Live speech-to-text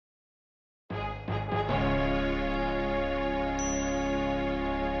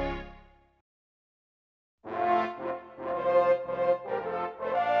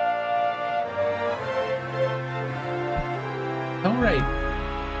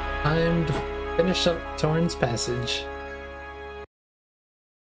Time to finish up Torin's passage.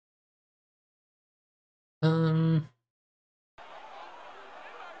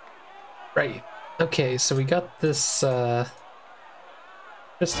 Right. Okay, so we got this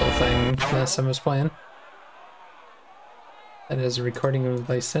crystal thing last time I was playing. That has a recording of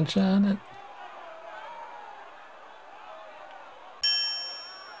Licentia on it.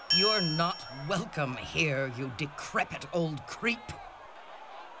 You're not welcome here, you decrepit old creep.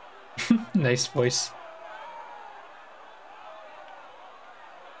 Nice voice.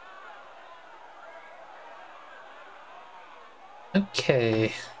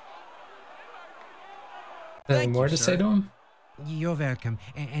 Okay. Anything more to say to him? You're welcome,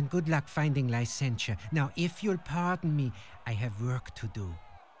 and good luck finding Licentia. Now, if you'll pardon me, I have work to do.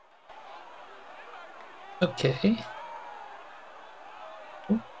 Okay.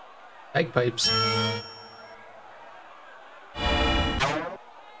 Ooh, bagpipes.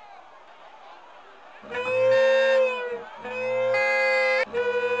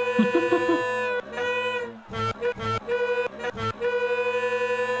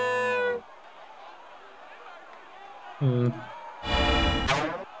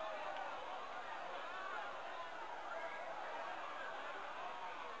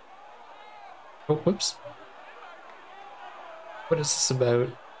 Oh, whoops. What is this about?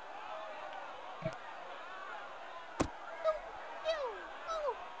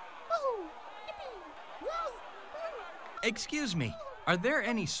 Excuse me, are there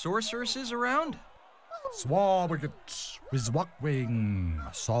any sorceresses around? Swabbigat,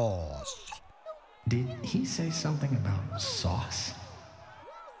 Wizwakwing, sauce. Did he say something about sauce?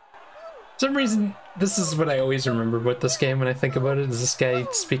 For some reason, this is what I always remember about this game when I think about it, is this guy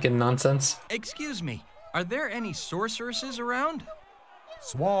speaking nonsense. Excuse me, are there any sorceresses around?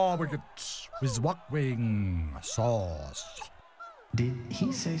 Swabbigat, Wizwakwing, sauce. Did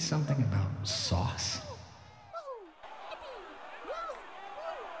he say something about sauce?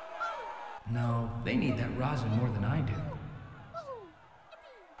 No, they need that rosin more than I do.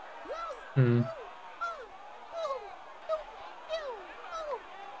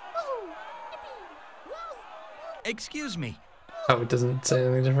 Excuse me. Oh, it doesn't say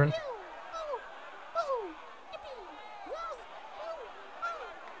anything different.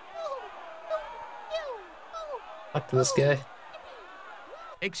 Talk to this guy.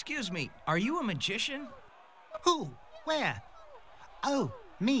 Excuse me, are you a magician? Who? Where? Oh,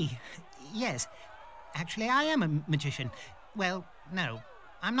 me. Yes. Actually, I am a magician. Well, no.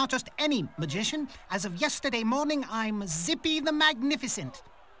 I'm not just any magician. As of yesterday morning, I'm Zippy the Magnificent.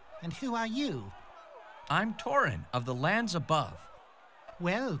 And who are you? I'm Torin of the lands above.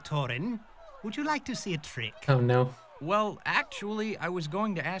 Well, Torin, would you like to see a trick? Oh no. Well, actually, I was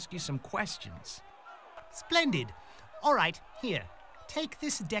going to ask you some questions. Splendid. All right, here. Take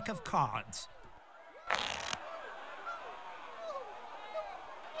this deck of cards.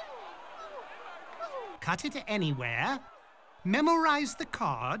 Cut it anywhere. Memorize the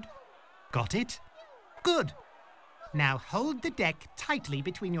card. Got it? Good. Now hold the deck tightly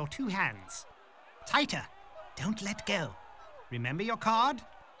between your two hands. Tighter. Don't let go. Remember your card?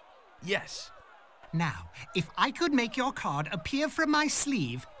 Yes. Now, if I could make your card appear from my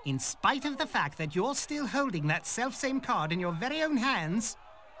sleeve, in spite of the fact that you're still holding that self-same card in your very own hands,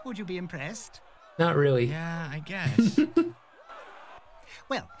 would you be impressed? Not really. Yeah, I guess.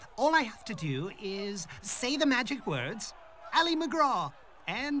 Well, all I have to do is say the magic words, Ally McGraw,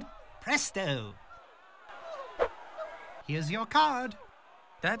 and presto. Here's your card.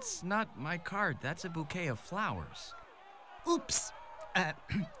 That's not my card. That's a bouquet of flowers. Oops.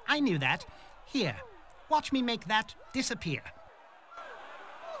 I knew that. Here, watch me make that disappear.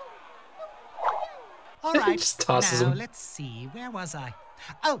 All right, Just tosses now him. let's see, where was I?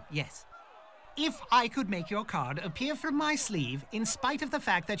 Oh, yes. If I could make your card appear from my sleeve, in spite of the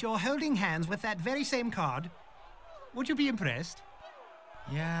fact that you're holding hands with that very same card, would you be impressed?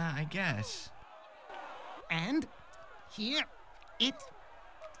 Yeah, I guess. And here it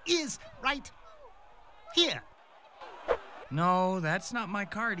is, right here. No, that's not my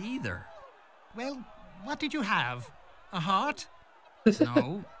card either. Well, what did you have? A heart?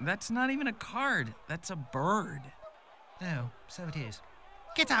 No, that's not even a card. That's a bird. Oh, so it is.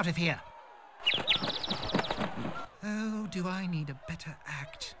 Get out of here. Oh, do I need a better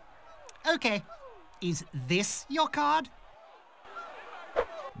act? Okay. Is this your card?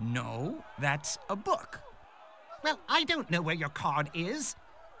 No, that's a book. Well, I don't know where your card is.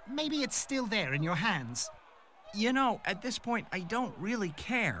 Maybe it's still there in your hands. You know, at this point, I don't really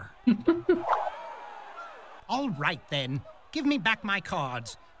care. All right, then. Give me back my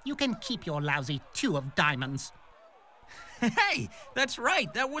cards. You can keep your lousy 2 of diamonds. Hey, that's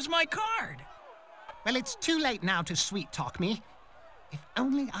right. That was my card. Well, it's too late now to sweet talk me. If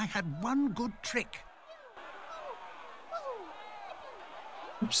only I had one good trick.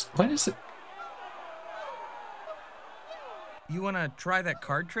 Oops, why is it? You want to try that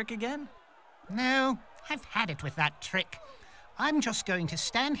card trick again? No, I've had it with that trick. I'm just going to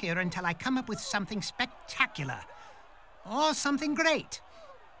stand here until I come up with something spectacular. Or something great.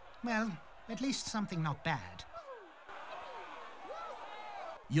 Well, at least something not bad.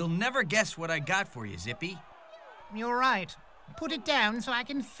 You'll never guess what I got for you, Zippy. You're right. Put it down so I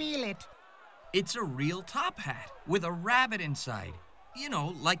can feel it. It's a real top hat with a rabbit inside. You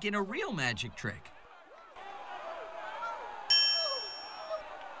know, like in a real magic trick.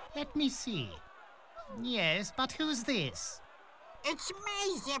 Let me see. Yes, but who's this? It's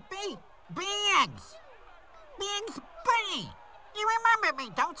me, Zippy. Bugs. Bugs Bunny. You remember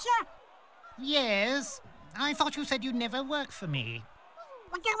me, don't you? Yes. I thought you said you'd never work for me.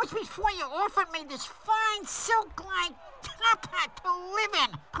 Well, that was before you offered me this fine silk-like top hat to live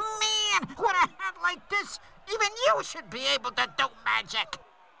in. Man, with a hat like this, even you should be able to do magic.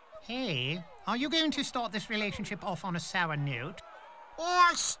 Hey, are you going to start this relationship off on a sour note?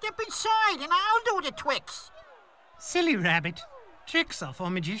 Or step inside and I'll do the tricks. Silly rabbit. Tricks are for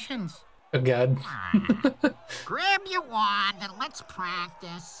magicians. Oh god. Grab your wand and let's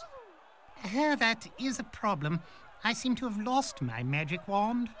practice. That is a problem. I seem to have lost my magic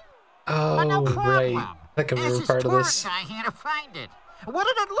wand. Oh, no problem. right. I can remember This part is of this. Torin guy here to find it. What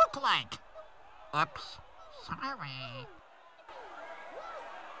did it look like? Oops. Sorry.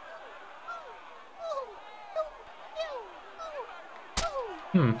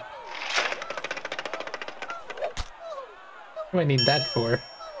 What do I need that for?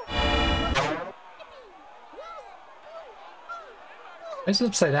 Why is it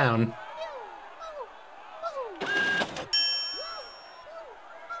upside down?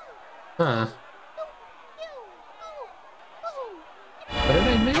 Huh. What did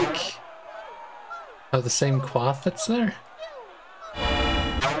I make? Oh, the same cloth that's there?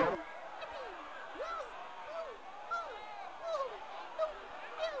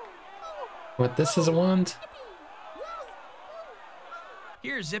 What, this is a wand?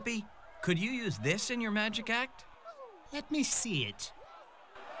 Here, Zippy. Could you use this in your magic act? Let me see it.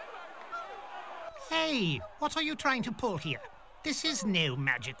 Hey, what are you trying to pull here? This is no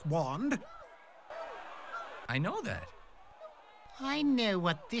magic wand. I know that. I know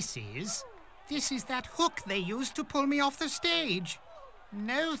what this is. This is that hook they used to pull me off the stage.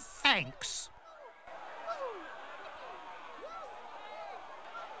 No thanks.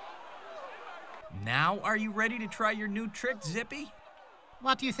 Now, are you ready to try your new trick, Zippy?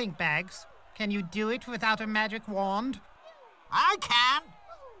 What do you think, Bags? Can you do it without a magic wand? I can.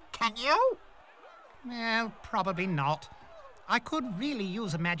 Can you? Well, probably not. I could really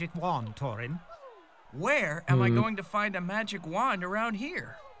use a magic wand, Torin. Where am I going to find a magic wand around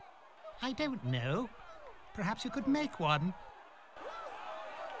here? I don't know. Perhaps you could make one.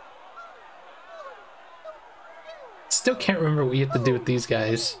 Still can't remember what you have to do with these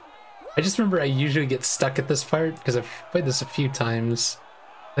guys. I just remember I usually get stuck at this part because I've played this a few times.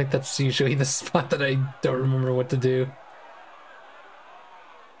 I think that's usually the spot that I don't remember what to do.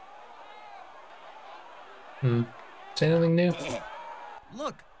 Say anything new?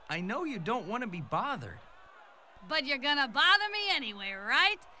 Look, I know you don't want to be bothered. But you're gonna bother me anyway,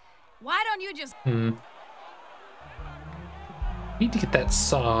 right? Why don't you just... Need to get that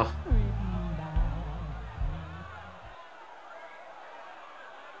saw.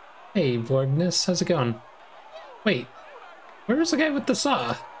 Hey, Vlorgnus, how's it going? Wait, where was the guy with the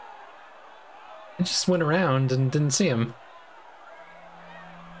saw? I just went around and didn't see him.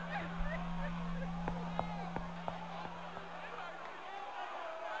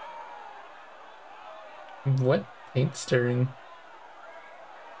 What? Paint stirring.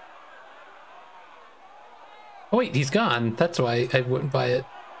 Oh wait, he's gone. That's why I wouldn't buy it.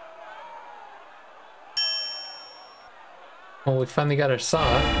 Well, we finally got our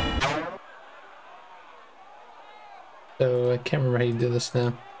saw. So I can't remember how you do this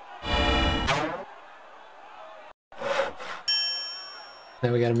now.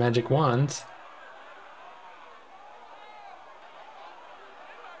 Now we got a magic wand.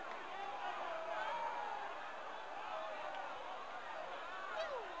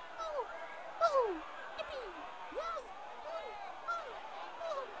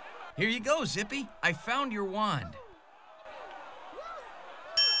 Here you go, Zippy. I found your wand.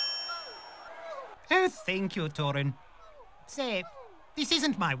 Oh, thank you, Torin. Say, this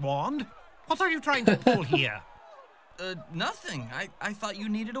isn't my wand. What are you trying to pull here? Nothing. I thought you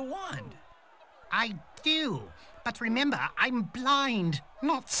needed a wand. I do. But remember, I'm blind,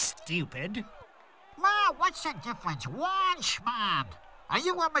 not stupid. Well, what's the difference? Watch, man. Are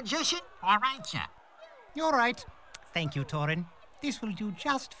you a magician or ain't you? You're right. Thank you, Torin. This will do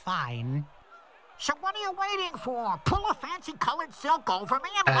just fine. So what are you waiting for? Pull a fancy colored silk over me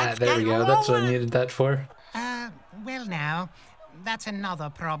and let's there get we go. rolling. That's what I needed that for. Well now, that's another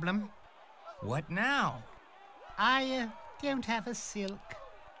problem. What now? I don't have a silk.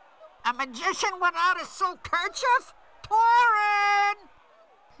 A magician without a silk kerchief? Torin!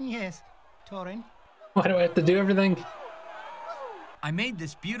 Yes, Torin. Why do I have to do everything? I made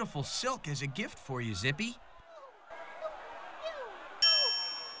this beautiful silk as a gift for you, Zippy.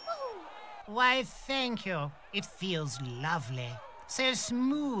 Why, thank you. It feels lovely. So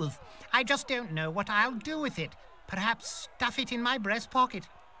smooth. I just don't know what I'll do with it. Perhaps stuff it in my breast pocket.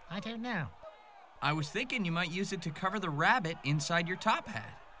 I don't know. I was thinking you might use it to cover the rabbit inside your top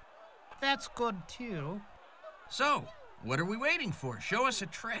hat. That's good, too. So, what are we waiting for? Show us a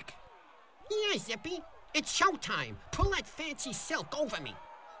trick. Here, Zippy. It's showtime. Pull that fancy silk over me.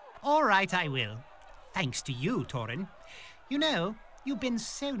 All right, I will. Thanks to you, Torin. You know, you've been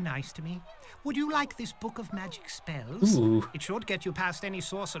so nice to me. Would you like this book of magic spells? Ooh. It should get you past any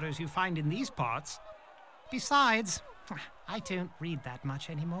sorcerers you find in these parts. Besides, I don't read that much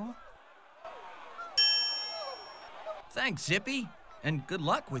anymore. Thanks, Zippy, and good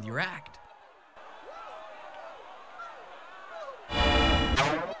luck with your act.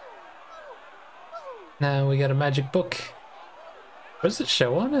 Now we got a magic book. What does it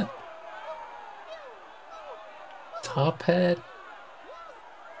show on it? Top hat,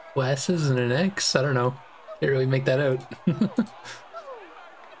 glasses, and an X? I don't know. Can't really make that out.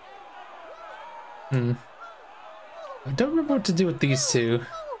 I don't remember what to do with these two.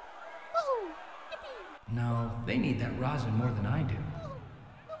 No, they need that rosin more than I do.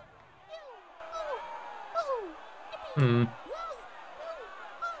 Ooh.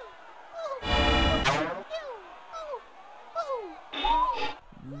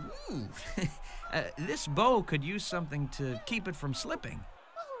 This bow could use something to keep it from slipping.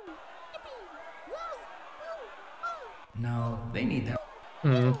 No, they need that.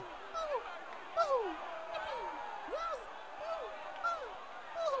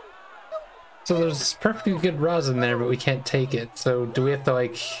 So there's perfectly good rosin there, but we can't take it. So do we have to,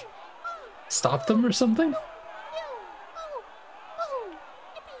 like, stop them or something?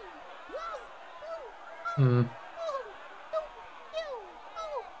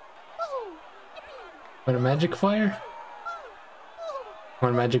 Want a magic fire?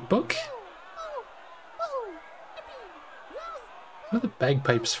 Want a magic book? What are the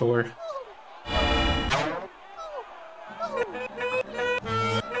bagpipes for?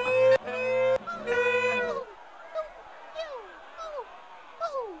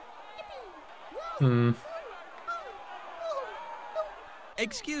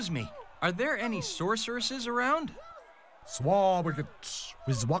 Excuse me, are there any sorceresses around? Swawicket,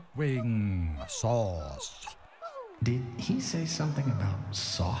 Wizwakwing, sauce. Did he say something about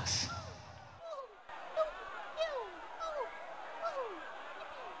sauce?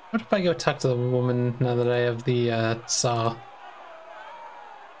 What if I go talk to the woman now that I have the saw?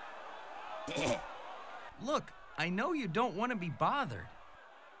 Look, I know you don't want to be bothered.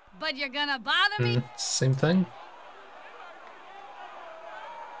 But you're gonna bother me? Same thing.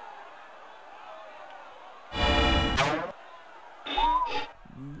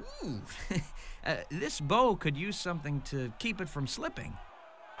 Ooh. This bow could use something to keep it from slipping.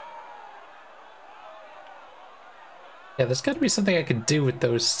 Yeah, there's got to be something I could do with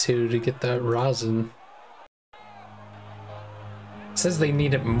those two to get that rosin. It says they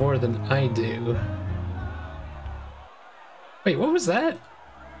need it more than I do. Wait, what was that?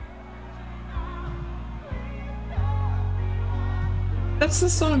 That's the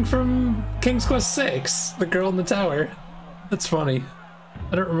song from King's Quest VI, The Girl in the Tower. That's funny.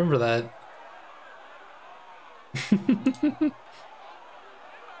 I don't remember that.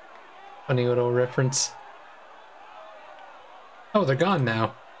 Funny little reference. Oh, they're gone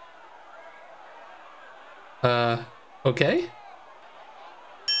now. Okay?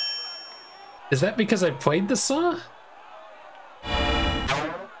 Is that because I played the saw?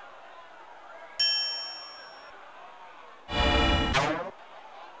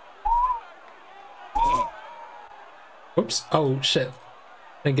 Oops. Oh, shit. I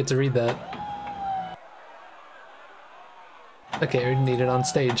didn't get to read that. Okay, we need it on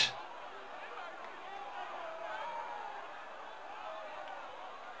stage.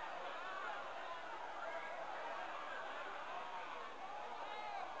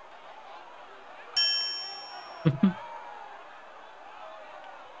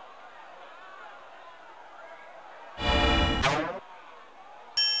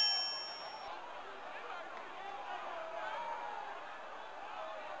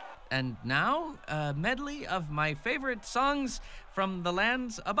 And now, a medley of my favorite songs from the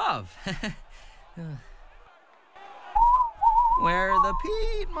lands above. Where the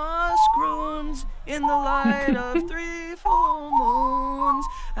peat moss croons in the light of 3 full moons,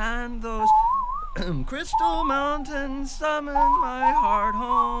 and those crystal mountains summon my heart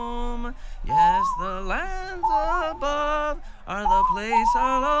home. Yes, the lands above are the place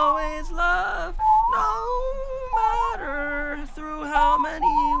I'll always love, no matter through how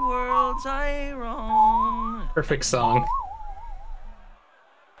many worlds I roam. Perfect song.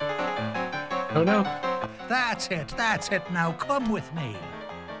 Oh no. That's it, now come with me.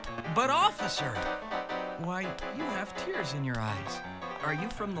 But officer, why, you have tears in your eyes. Are you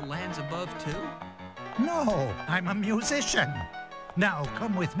from the lands above too? No, I'm a musician. Now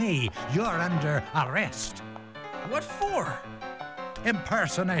come with me, you're under arrest. What for?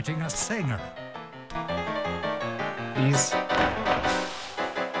 Impersonating a singer. He's...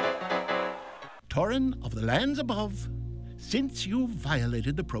 Torin of the lands above, since you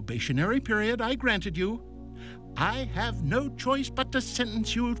violated the probationary period I granted you, I have no choice but to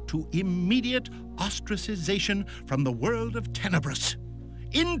sentence you to immediate ostracization from the world of Tenebris.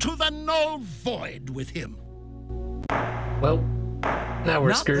 Into the null void with him. Well, now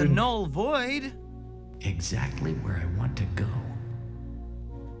we're screwed. Not the null void. Exactly where I want to go.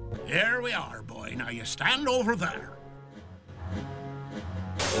 Here we are, boy. Now you stand over there.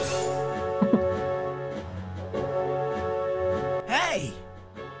 Hey!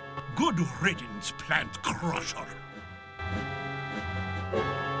 Good riddance, plant crusher.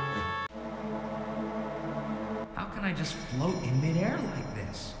 How can I just float in midair like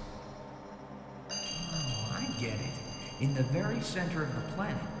this? Oh, I get it. In the very center of the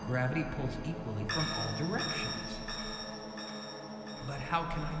planet, gravity pulls equally from all directions. But how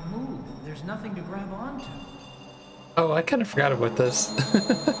can I move? There's nothing to grab onto. Oh, I kind of forgot about this.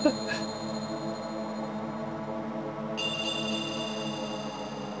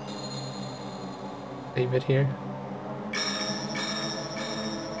 Leave it here.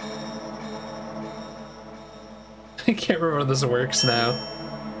 I can't remember how this works now.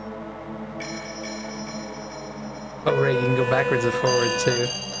 Oh right, you can go backwards and forward too.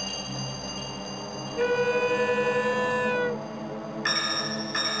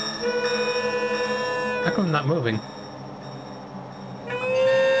 How come I'm not moving?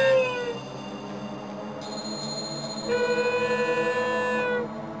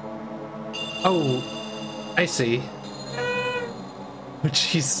 Oh, I see. Oh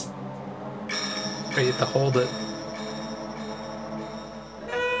jeez. I have to hold it.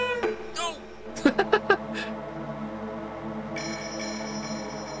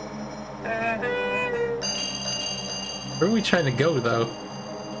 Where are we trying to go, though?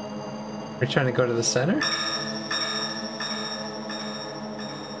 We're trying to go to the center?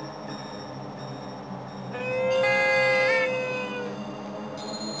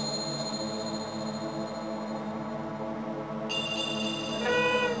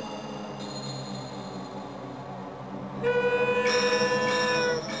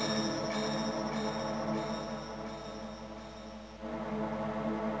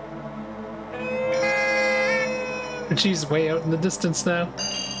 She's way out in the distance now.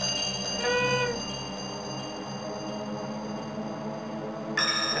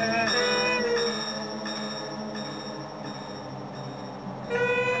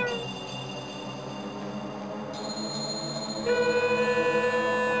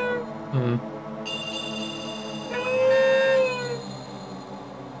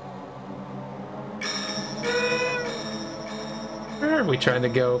 Where are we trying to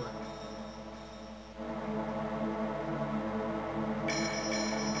go?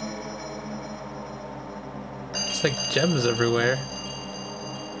 Like gems everywhere.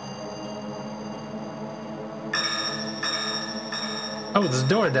 Oh, there's a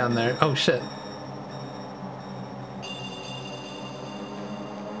door down there. Oh shit.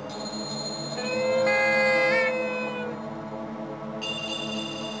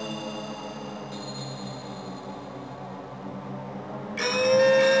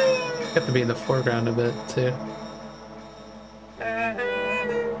 Got to be in the foreground a bit too.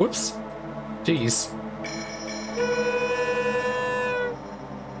 Whoops. Jeez.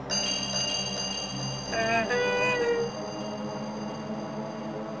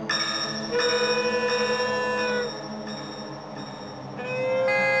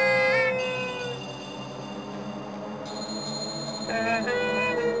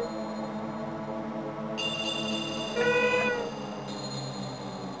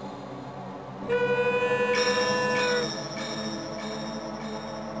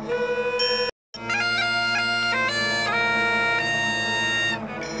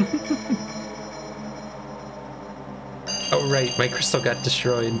 Oh right, my crystal got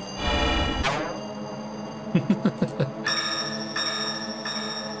destroyed.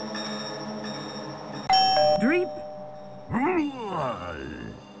 Dreep.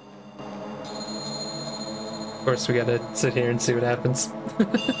 Of course, we gotta sit here and see what happens.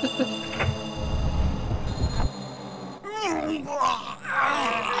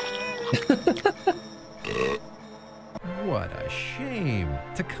 What a shame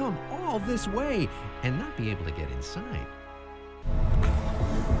to come all this way and not be able to get inside.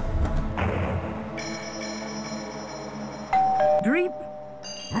 Dreep.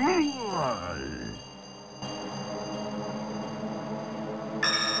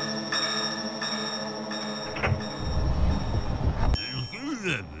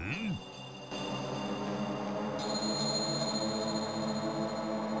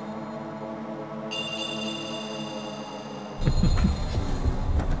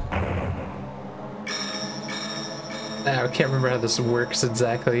 I can't remember how this works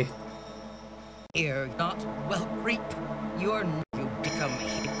exactly. Here, not well, creep. You become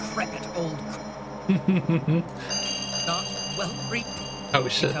a decrepit old. Not well, creep. Oh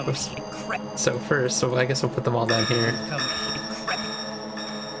shit. So first, so I guess we'll put them all down here.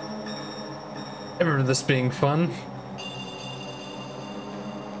 I remember this being fun.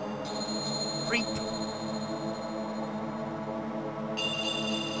 Creep.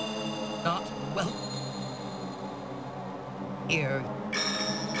 Not well. Here.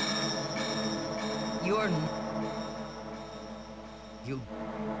 You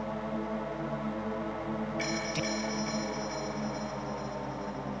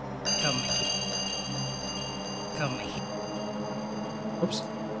come here. Come here. Oops.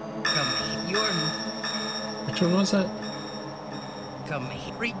 Come here. You're. Which one was that? Come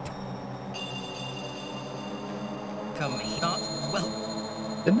here. Creep. Come here. Not well.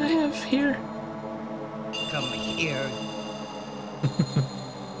 Didn't I have here? Come here.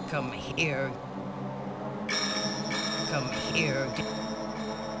 Come here. Come here.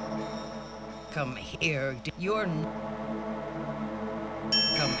 Come here. You're.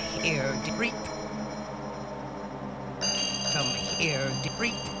 Come here. Creep. Come here.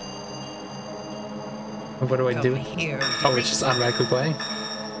 Creep. What do I do? Here, oh, it's just automatically playing?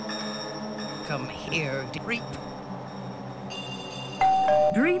 Come here. Creep.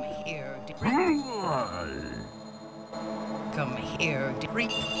 Dreep. Here. Come here.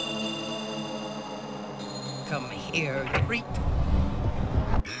 Creep. Come here, creep.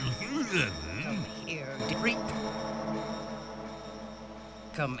 Come here, creep.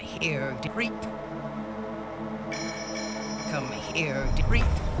 Come here, creep. Come here, creep.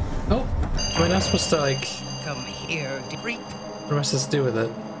 Oh, am I not supposed to like? Come here, creep. What am I supposed to do with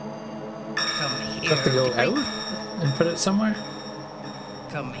it? Come here. Do I have to go out and put it somewhere?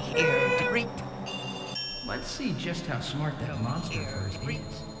 Come here, creep. Let's see just how smart that monster of hers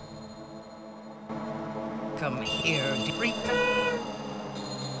is. Come here, creep.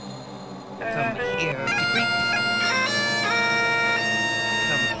 Come here, creep.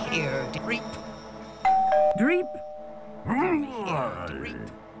 Come here, creep. Dreep. Come here, creep.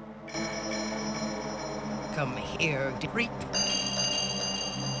 Come here, creep.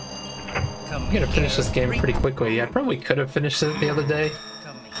 Come I'm gonna finish this game pretty quickly. I probably could have finished it the other day.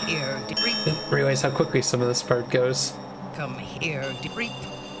 Come here, creep. Didn't realize how quickly some of this part goes. Come here, creep.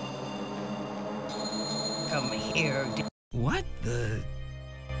 Come here. What the?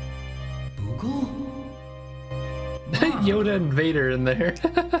 Boogle? Yoda and Vader in there.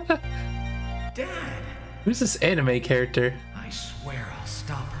 Dad! Who's this anime character? I swear I'll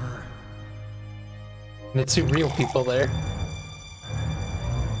stop her. And the two real people there.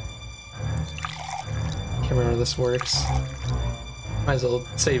 Can't remember how this works. Might as well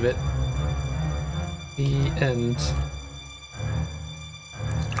save it. The end.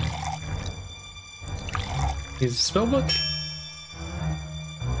 Use the spellbook.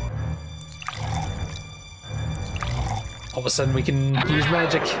 All of a sudden we can use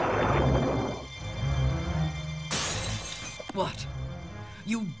magic. What?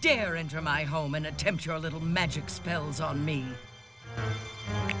 You dare enter my home and attempt your little magic spells on me?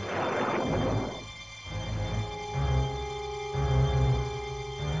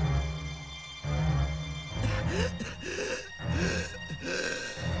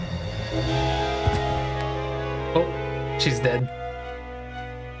 Oh, she's dead.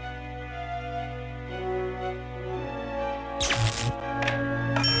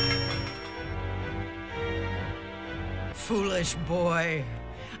 Foolish boy.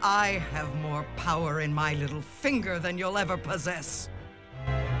 I have more power in my little finger than you'll ever possess.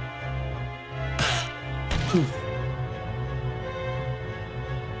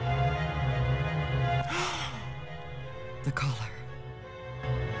 The collar.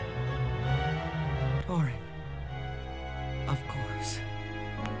 Torin. Of course.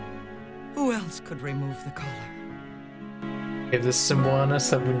 Who else could remove the collar? We have this symbol on us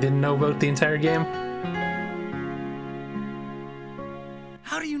that we didn't know about the entire game.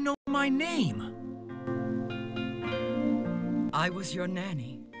 How do you know my name? I was your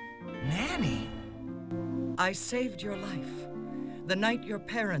nanny. Nanny? I saved your life the night your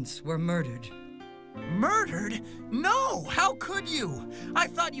parents were murdered. Murdered? No! How could you? I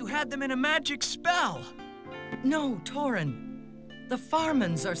thought you had them in a magic spell. No, Torin. The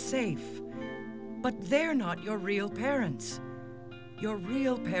Farmans are safe. But they're not your real parents. Your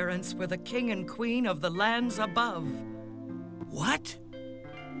real parents were the king and queen of the lands above. What?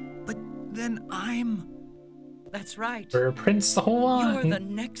 But then I'm... That's right. We're a prince the whole lot. You're the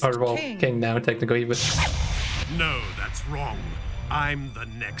next or, well, king. now, technically, but... No, that's wrong. I'm the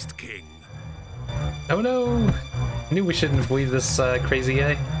next king. Oh no! I knew we shouldn't have believed this crazy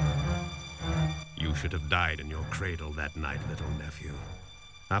guy. You should have died in your cradle that night, little nephew.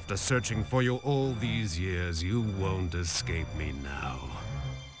 After searching for you all these years, you won't escape me now.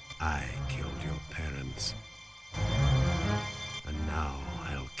 I killed your parents. And now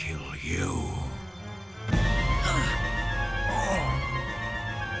I'll kill you.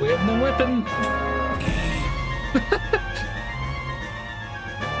 We have no weapon!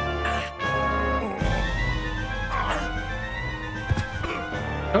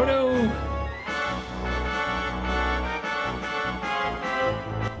 Oh no!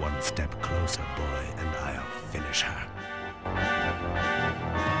 One step closer, boy, and I'll finish her.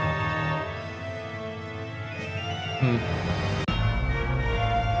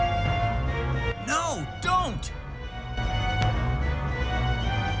 No, don't!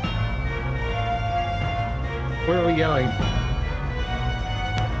 Where are we going?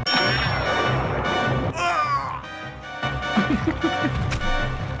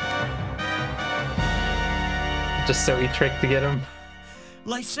 Just so he tricked to get him.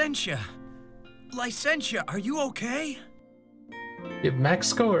 Licentia! Licentia, are you okay? You have max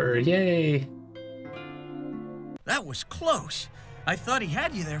score, yay! That was close. I thought he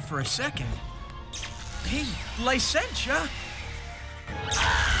had you there for a second. Hey, Licentia!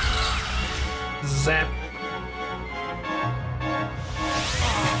 Zap!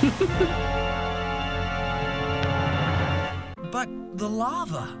 But the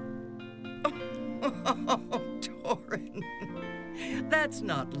lava. Oh, Torin. That's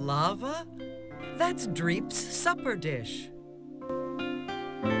not lava. That's Dreep's supper dish.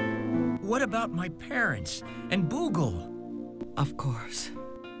 What about my parents and Boogle? Of course.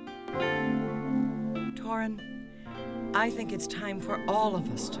 Torin, I think it's time for all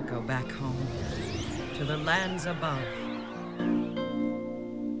of us to go back home, to the lands above.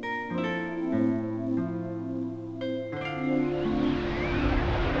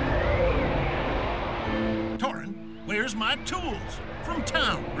 Torin, where's my tools? From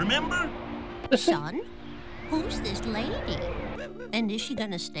town, remember? Son, who's this lady? And is she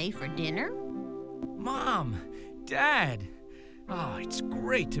gonna stay for dinner? Mom, Dad. Oh, it's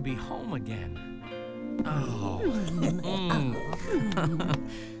great to be home again. Oh.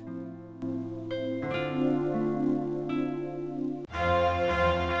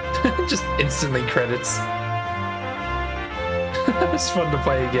 Just instantly credits. That was fun to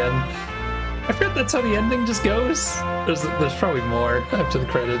play again. I forgot that's how the ending just goes. There's probably more after the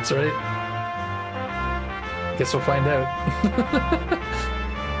credits, right? Guess we'll find out.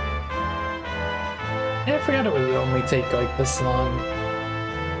 Yeah, I forgot it would only take like this long.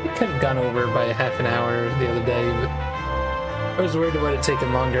 It could have gone over by a half an hour the other day, but I was worried about it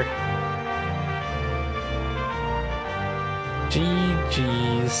taking longer.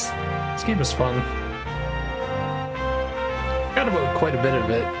 GG's. This game was fun. Forgot about quite a bit of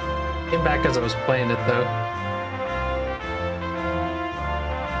it. Came back as I was playing it though.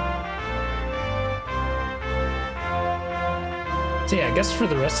 So yeah, I guess for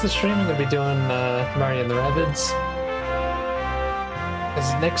the rest of the stream I'm going to be doing Mario and the Rabbids.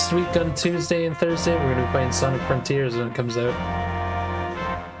 Because next week on Tuesday and Thursday we're going to be playing Sonic Frontiers when it comes out.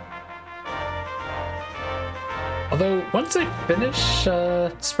 Although, once I finish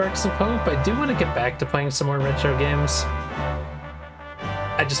Sparks of Hope, I do want to get back to playing some more retro games.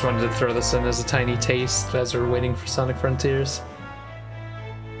 I just wanted to throw this in as a tiny taste as we're waiting for Sonic Frontiers.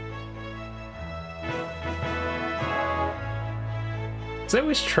 So I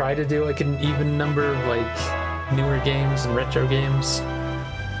always try to do like an even number of like newer games and retro games.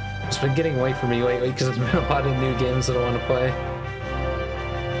 It's been getting away from me lately because there's been a lot of new games that I want to play.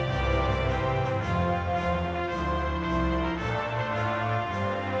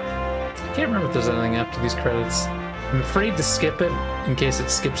 I can't remember if there's anything after these credits. I'm afraid to skip it in case it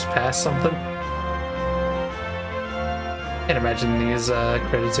skips past something. Can't imagine these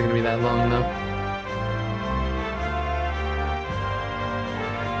credits are gonna be that long though.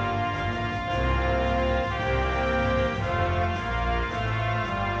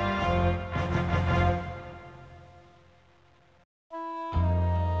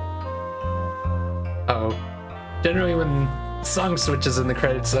 Oh, generally when the song switches in the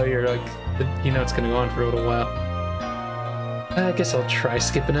credits though, you're like, you know it's gonna go on for a little while. I guess I'll try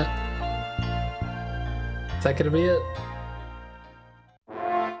skipping it. Is that gonna be it?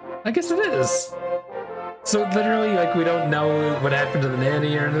 I guess it is. So literally, like, we don't know what happened to the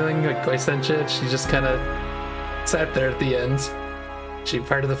nanny or anything. Like, I sent you, she just kind of sat there at the end. Is she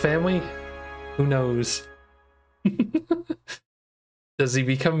part of the family? Who knows? Does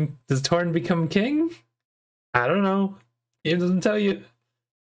Torin become king? I don't know. Game doesn't tell you.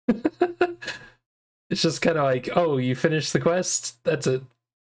 It's just kind of like, oh, you finished the quest? That's it.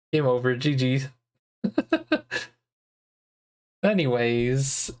 Game over. GG.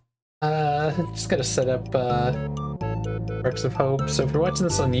 Anyways, just gotta set up Sparks of Hope. So if you're watching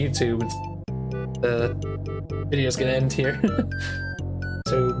this on YouTube, the video's gonna end here.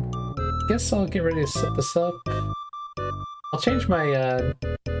 So I guess I'll get ready to set this up. I'll change my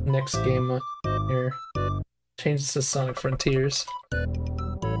next game here. Change this to Sonic Frontiers.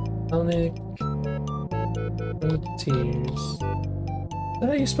 Sonic Frontiers. Is that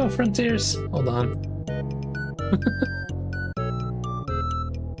how you spell Frontiers? Hold on.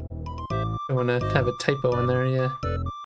 I want to have a typo in there, yeah.